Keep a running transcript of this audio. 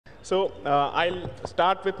So I'll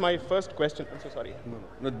start with my first question. I'm so sorry.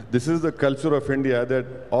 No, this is the culture of India that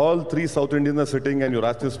all three South Indians are sitting and you're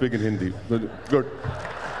asked to speak in Hindi. Good.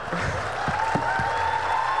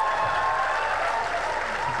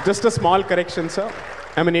 Just a small correction, sir.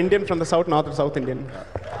 I'm an Indian from the South, not a South Indian.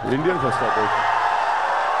 Indian first topic.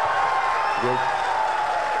 Good.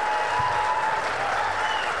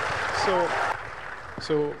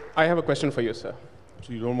 So I have a question for you, sir.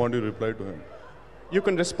 So you don't want to reply to him? You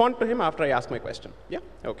can respond to him after I ask my question. Yeah?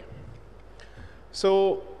 Okay.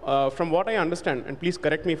 So from what I understand, and please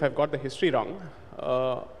correct me if I've got the history wrong,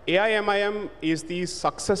 AIMIM is the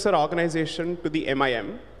successor organization to the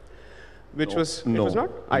MIM, which was, it was not?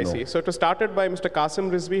 I see. So it was started by Mr. Qasim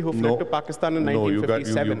Rizvi, who fled to Pakistan in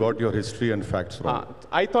 1957. You got your history and facts wrong.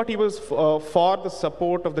 I thought he was for the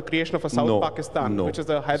support of the creation of a South Pakistan, which is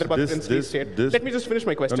the Hyderabad princely state. Let me just finish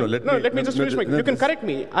my question. Let me just finish my question. You can correct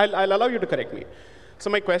me. I'll allow you to correct me. So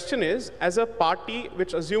my question is, as a party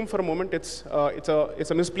which assume for a moment it's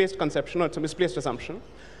a misplaced conception or it's a misplaced assumption,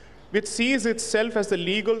 which sees itself as the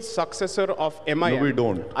legal successor of MIM. No, we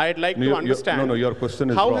don't. I'd like to understand your question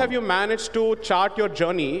is how wrong. have you managed to chart your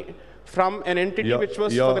journey from an entity which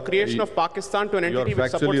was for the creation of Pakistan to an entity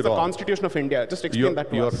which supports the Constitution of India? Just explain that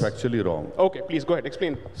to us. You're factually wrong. Okay, please go ahead,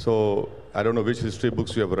 explain. So I don't know which history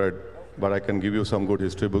books you have read, but I can give you some good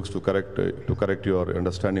history books to correct your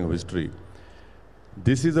understanding of history.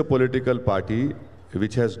 This is a political party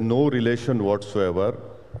which has no relation whatsoever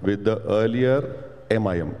with the earlier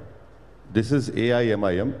MIM. This is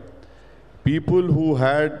AIMIM. People who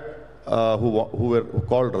had, who were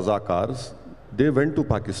called Razakars, they went to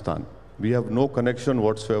Pakistan. We have no connection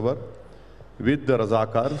whatsoever with the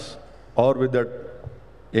Razakars or with that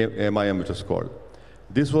MIM which is called.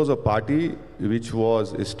 This was a party which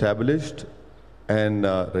was established and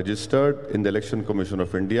registered in the Election Commission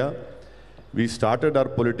of India. We started our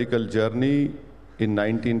political journey in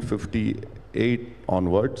 1958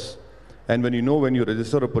 onwards. And when you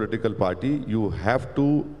register a political party, you have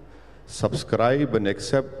to subscribe and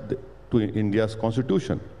accept to India's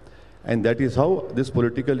constitution. And that is how this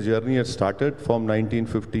political journey has started from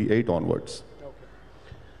 1958 onwards. Okay.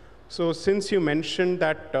 So since you mentioned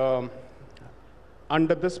that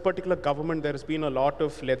under this particular government, there has been a lot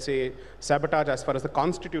of, let's say, sabotage as far as the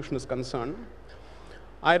constitution is concerned,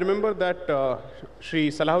 I remember that Shri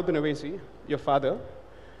Salahuddin Owaisi, your father,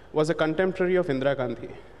 was a contemporary of Indira Gandhi.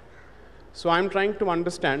 So I'm trying to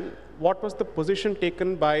understand what was the position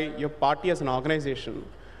taken by your party as an organization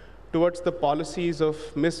towards the policies of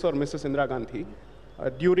Miss or Mrs. Indira Gandhi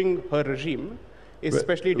during her regime,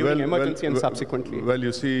 especially during emergency and subsequently. Well,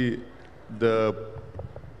 you see,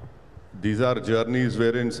 these are journeys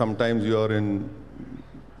wherein sometimes you are in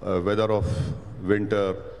weather of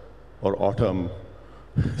winter or autumn.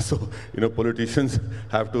 So, politicians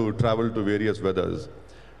have to travel to various weathers.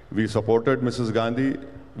 We supported Mrs. Gandhi,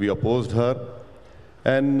 we opposed her,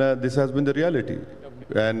 and this has been the reality.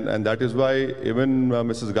 Okay. And that is why even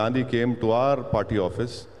Mrs. Gandhi came to our party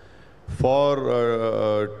office for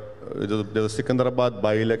the Secunderabad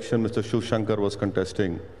by-election Mr. Shiv Shankar was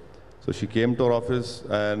contesting. So she came to our office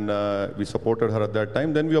and we supported her at that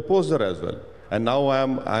time. Then we opposed her as well. And now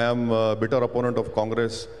I am a bitter opponent of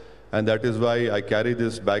Congress. And that is why I carry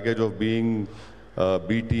this baggage of being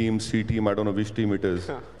B team, C team, I don't know which team it is.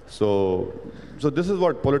 So this is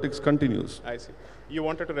what politics continues. I see. You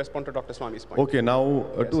wanted to respond to Dr. Swami's point. Okay, now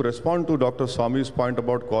to respond to Dr. Swami's point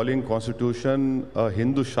about calling Constitution a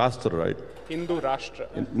Hindu Shastra, right? Hindu Rashtra.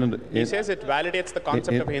 He says it validates the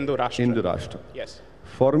concept of Hindu Rashtra. Hindu Rashtra. Yes.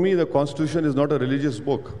 For me, the Constitution is not a religious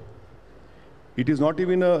book. It is not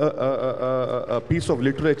even a piece of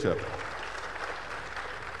literature.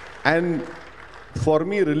 And for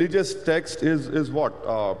me, religious text is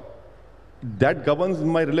what? That governs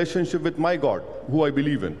my relationship with my God, who I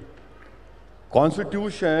believe in.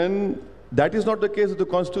 Constitution, that is not the case with the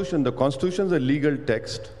Constitution. The Constitution is a legal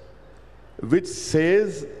text which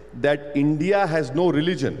says that India has no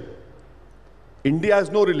religion. India has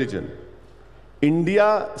no religion.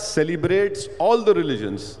 India celebrates all the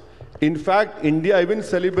religions. In fact, India even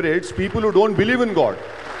celebrates people who don't believe in God.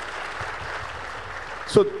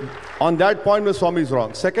 So on that point, Mr. Swami is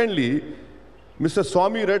wrong. Secondly, Mr.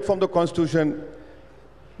 Swami read from the Constitution.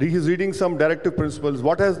 He is reading some directive principles.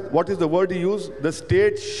 What is the word he used? The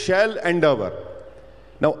state shall endeavor.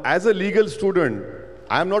 Now, as a legal student,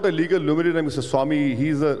 I am not a legal luminary, Mr. Swami. He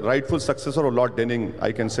is a rightful successor of Lord Denning.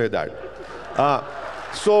 I can say that.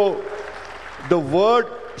 So the word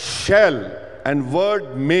shall and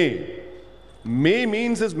word may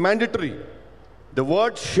means is mandatory. The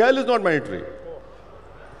word shall is not mandatory.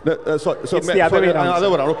 It's the other way around. Other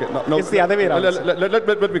way around. Okay. No, it's the other way around.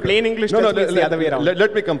 Let me Plain English tells me it's the other way around.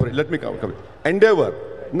 Let me come. Endeavor.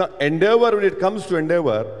 Now, endeavor, when it comes to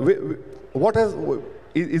endeavor, what has,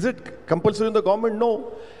 is it compulsory in the government?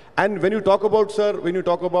 No. And when you talk about, sir, when you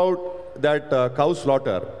talk about that cow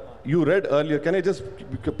slaughter, you read earlier, can I just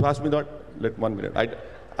pass me that? Let 1 minute.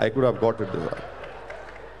 I could have got it there.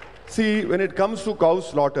 See, when it comes to cow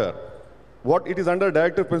slaughter, what it is under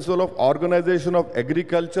directive principle of Organization of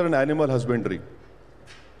Agriculture and Animal Husbandry.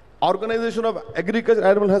 Organization of Agriculture and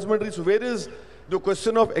Animal Husbandry, so where is the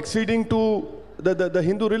question of acceding to the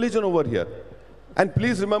Hindu religion over here? And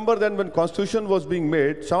please remember then when Constitution was being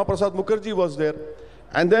made, Shama Prasad Mukherjee was there.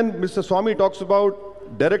 And then Mr. Swami talks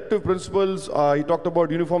about directive principles, he talked about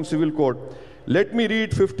Uniform Civil Code. Let me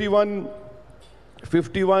read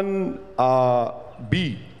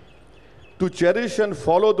 51B. To cherish and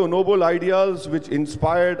follow the noble ideals which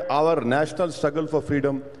inspired our national struggle for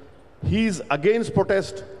freedom. He is against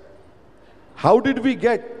protest. How did we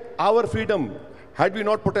get our freedom had we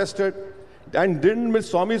not protested? And didn't Ms.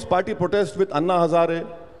 Swami's party protest with Anna Hazare?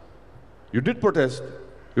 You did protest.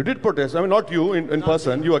 You did protest. I mean, not you in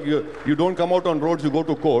person. You don't come out on roads, you go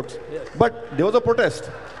to courts. Yes. But there was a protest.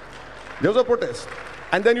 There was a protest.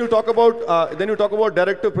 And then you talk about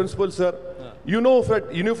directive principles, sir. Yeah. You know,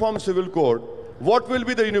 for Uniform Civil Code, what will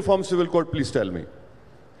be the Uniform Civil Code? Please tell me.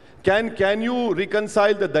 Can you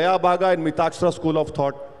reconcile the Daya Bhaga and Mitakshara school of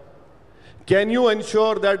thought? Can you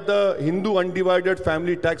ensure that the Hindu undivided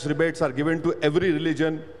family tax rebates are given to every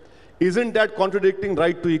religion? Isn't that contradicting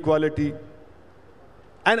right to equality?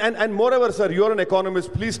 And moreover, sir, you are an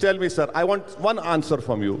economist. Please tell me, sir, I want one answer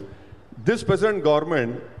from you. This present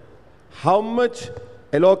government, how much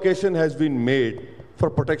allocation has been made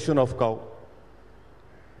for protection of cow?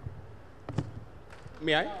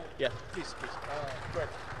 May I? Yeah, please. Go ahead.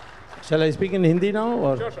 Shall I speak in Hindi now?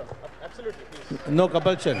 Or? Sure. Absolutely, please. No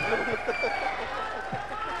compulsion.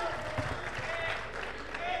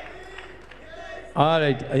 All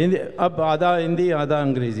right. अब आधा हिंदी आधा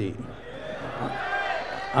अंग्रेजी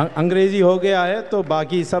अंग्रेजी हो गया है तो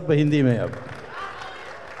बाकी सब हिंदी में अब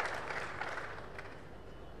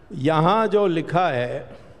यहाँ जो लिखा है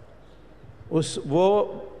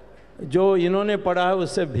वो जो इन्होंने पढ़ा है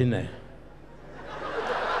उससे भिन्न है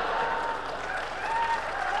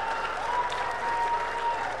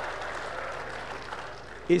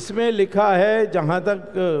इसमें लिखा है जहाँ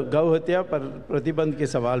तक गौ हत्या पर प्रतिबंध के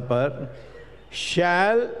सवाल पर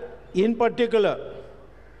shall in particular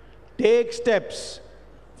take steps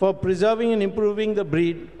for preserving and improving the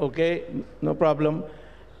breed, okay, no problem,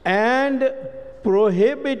 and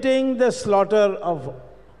prohibiting the slaughter of,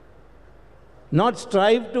 not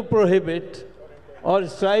strive to prohibit, or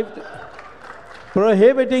strive to,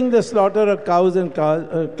 prohibiting the slaughter of cows and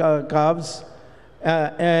calves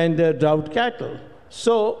and drought cattle.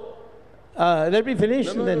 So, let me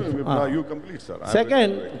finish. No, you complete, sir.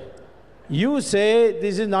 Second, you say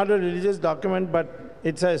this is not a religious document, but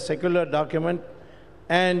it's a secular document,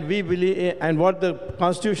 and we believe, and what the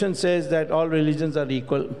Constitution says that all religions are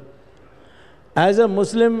equal. As a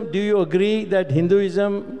Muslim, do you agree that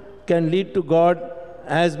Hinduism can lead to God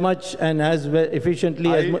as much and as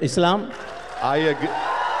efficiently as Islam? I agree.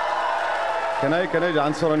 Can I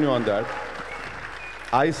answer on you on that?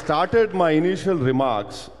 I started my initial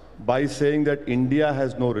remarks by saying that India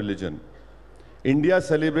has no religion. India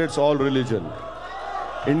celebrates all religion.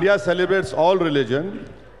 India celebrates all religion.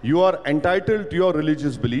 You are entitled to your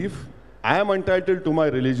religious belief. I am entitled to my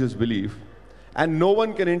religious belief. And no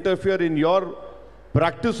one can interfere in your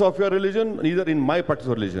practice of your religion, neither in my practice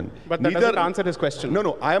of religion. But that doesn't answer his question.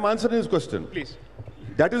 No, I am answering his question. Please.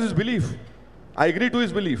 That is his belief. I agree to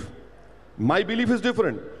his belief. My belief is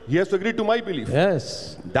different. He has to agree to my belief.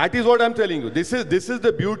 Yes. That is what I'm telling you. This is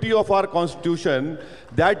the beauty of our Constitution,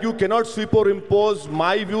 that you cannot superimpose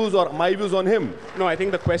my views or my views on him. No, I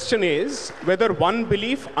think the question is whether one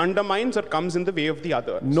belief undermines or comes in the way of the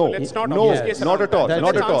other. No, so let's not not at all.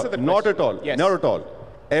 Not at all. Not at all. Yes. Not at all.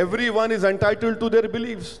 Everyone is entitled to their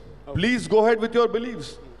beliefs. Okay. Please go ahead with your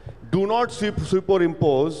beliefs. Do not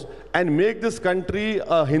superimpose and make this country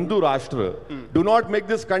a Hindu Rashtra. Do not make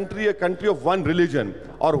this country a country of one religion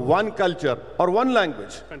or one culture or one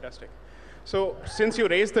language. Fantastic. So, since you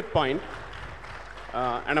raised that point,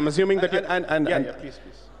 and I'm assuming that please.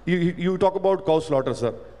 You talk about cow slaughter,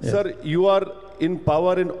 sir. Yeah. Sir, you are in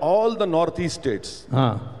power in all the northeast states.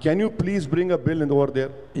 Can you please bring a bill over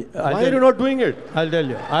there? Why are you not doing it? I'll tell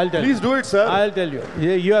you. Please do it, sir. I'll tell you.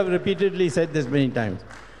 You have repeatedly said this many times.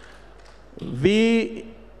 We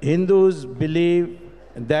Hindus believe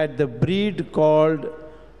that the breed called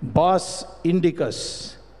Bos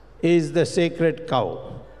Indicus is the sacred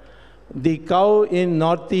cow. The cow in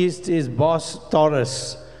Northeast is Bos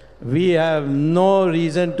Taurus. We have no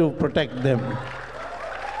reason to protect them.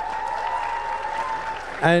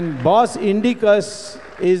 And Bos Indicus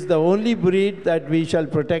is the only breed that we shall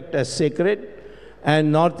protect as sacred.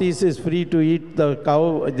 And Northeast is free to eat the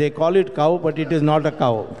cow. They call it cow, but it is not a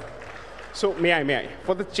cow. So may I?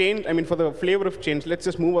 For the change, for the flavor of change, let's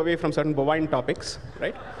just move away from certain bovine topics,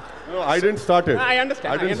 right? No, I didn't start it. I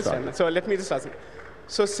understand. Start. So let me just ask you.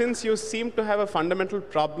 So since you seem to have a fundamental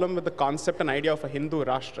problem with the concept and idea of a Hindu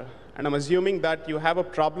Rashtra, and I'm assuming that you have a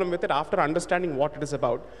problem with it after understanding what it is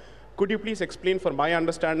about, could you please explain for my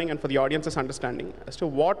understanding and for the audience's understanding as to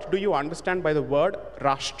what do you understand by the word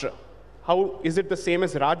Rashtra? How is it the same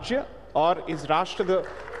as Rajya, or is Rashtra the,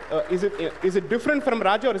 is it different from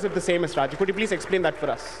Rajya, or is it the same as Rajya? Could you please explain that for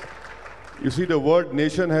us? You see, the word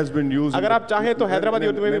nation has been used. अगर आप चाहें तो हैदराबादी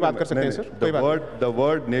उर्दू में भी बात कर सकते हैं, sir. कोई बात नहीं. The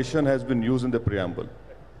word nation has been used in the preamble.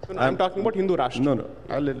 So I'm talking about Hindu Rashtra. No,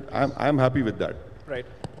 I'm happy with that. Right.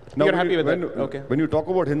 Now, You're happy with that? Okay. When you talk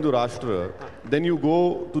about Hindu Rashtra, then you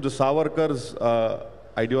go to the Savarkar's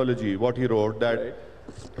ideology, what he wrote, that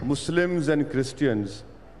Muslims and Christians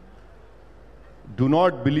do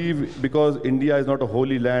not believe, because India is not a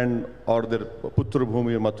holy land, or their Putra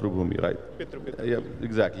Bhumi or Matru Bhumi, right? Yeah,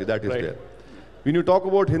 exactly, that is there. When you talk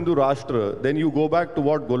about Hindu Rashtra, then you go back to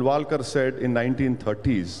what Golwalkar said in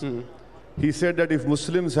 1930s. He said that if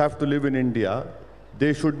Muslims have to live in India,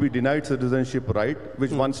 they should be denied citizenship right,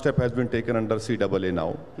 which one step has been taken under CAA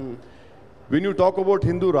now. When you talk about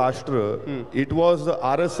Hindu Rashtra, it was the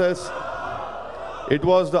RSS,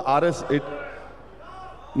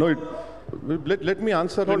 let me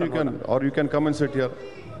answer, or you can come and sit here.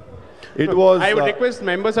 I would request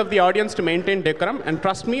members of the audience to maintain decorum, and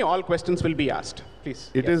trust me, all questions will be asked. Please.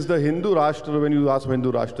 It is the Hindu Rashtra, when you ask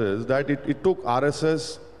Hindu Rashtra is, that it took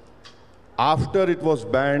RSS, after it was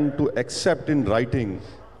banned, to accept in writing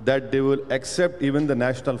that they will accept even the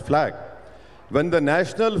national flag. When the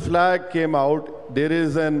national flag came out, there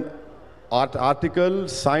is an article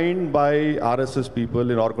signed by RSS people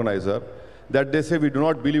in organizer that they say we do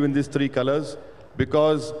not believe in these three colors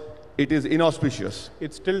because it is inauspicious.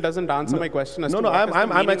 It still doesn't answer my question as to what is the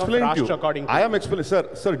meaning of Rashtra according to you. I am explaining, sir.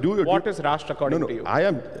 What is Rashtra according to you?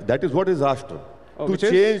 That is what is Rashtra.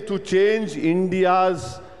 To change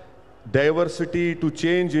India's diversity, to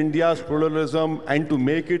change India's pluralism, and to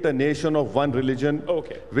make it a nation of one religion,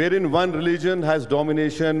 wherein one religion has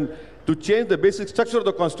domination, to change the basic structure of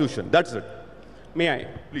the constitution. That's it. May I?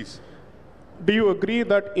 Please. Do you agree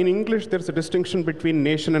that in English there's a distinction between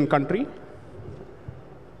nation and country?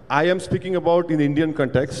 I am speaking about in the Indian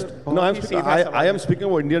context. No, I am speaking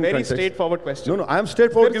about Indian context. Very straightforward question. No, I am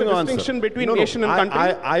straightforward giving an answer. There's a distinction between nation and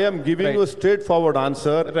country? I am giving you a straightforward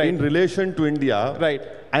answer in relation to India. Right.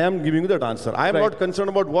 I am giving you that answer. I am not concerned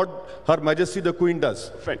about what Her Majesty the Queen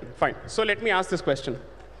does. Fine. So let me ask this question.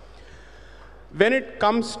 When it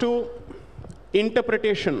comes to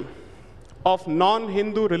interpretation of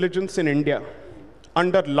non-Hindu religions in India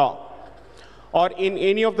under law or in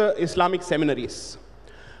any of the Islamic seminaries,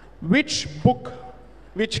 which book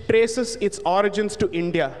which traces its origins to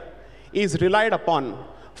India is relied upon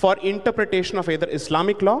for interpretation of either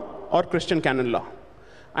Islamic law or Christian canon law?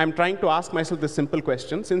 I'm trying to ask myself this simple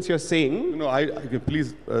question, since you're saying... No,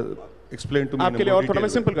 please explain to me आपके लिए और थोड़ा मैं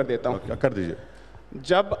simple कर देता हूँ. कर दीजिए.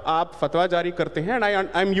 जब आप फतवा जारी करते हैं, and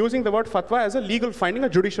I'm using the word fatwa as a legal finding, a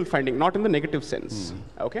judicial finding, not in the negative sense.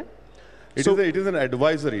 Okay? It is an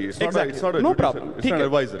advisory. It's not a no judicial. problem. It's an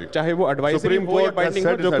advisory. चाहे वो advisory Supreme हो या Court binding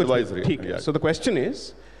has हो, said जो it's कुछ advisory. ठीक है. So the question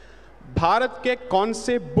is, Bharat के कौन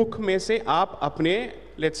से book में से आप अपने,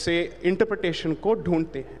 let's say, interpretation को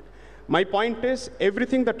ढूंढते हैं? My point is,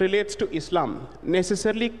 everything that relates to Islam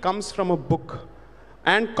necessarily comes from a book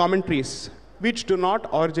and commentaries which do not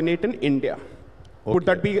originate in India. Would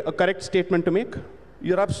that be a correct statement to make?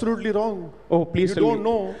 You're absolutely wrong. Oh, please tell me. You don't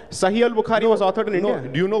know. Sahih al-Bukhari was authored in India.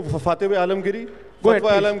 Do you know Fatwa Alamgiri? Go ahead,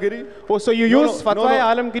 Fatwa Alamgiri? Oh, so you use Fatwa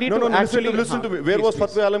Alamgiri to actually... Listen to me. Where was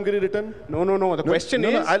Fatwa Alamgiri written? No. The question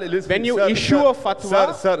is, when you issue a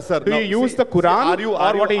fatwa, do you use the Quran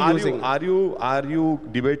or what are you using? Are you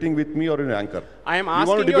debating with me or an anchor? I am asking you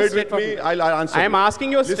want to debate with me? I'll answer. I am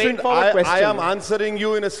asking you a straightforward question. I am answering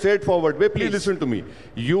you in a straightforward way. Please listen to me.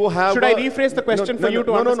 You have. Should I rephrase the question for you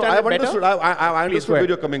to understand I have better? Understood. I understood where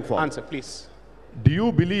you're coming from. Answer, please. Do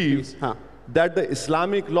you believe that the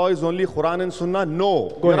Islamic law is only Quran and Sunnah?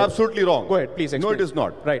 No. You're absolutely wrong. Go ahead, please explain. No, it is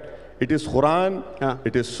not. Right. It is Quran,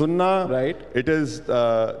 it is Sunnah, right. It is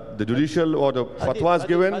the judicial or the fatwas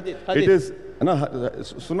given. It is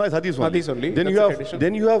Sunnah is Hadith only. Hadith only.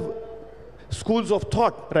 Then you have schools of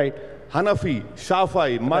thought. Right. Hanafi,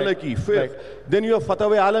 Shafi'i, Maliki, Fiqh. Right. Then you have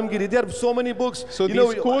Fatwa Alamgiri. There are so many books. So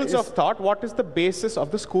these schools of thought, what is the basis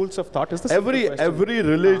of the schools of thought? Is the simple question. every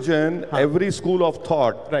religion, every school of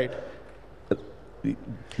thought. Right.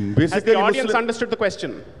 Basically, Has the audience understood the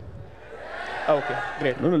question? Okay,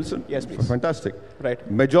 great. No, listen. Yes, please. Fantastic.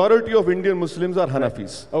 Right. Majority of Indian Muslims are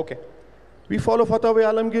Hanafis. Okay. We follow Fatwa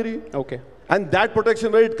Alamgiri. Okay. And that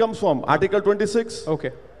protection, where it comes from? Article 26.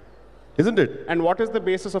 Okay. Isn't it? And what is the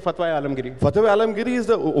basis of Fatwa Alamgiri? Fatwa Alamgiri is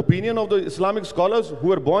the opinion of the Islamic scholars who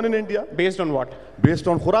were born in India. Based on what? Based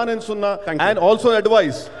on Quran and Sunnah. Thank you. And also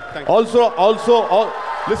advice. Thank you.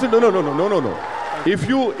 Listen, no.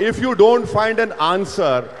 If you don't find an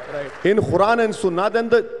answer in Quran and Sunnah, then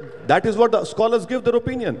that is what the scholars give their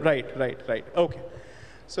opinion. Right. Okay.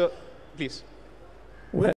 So, please.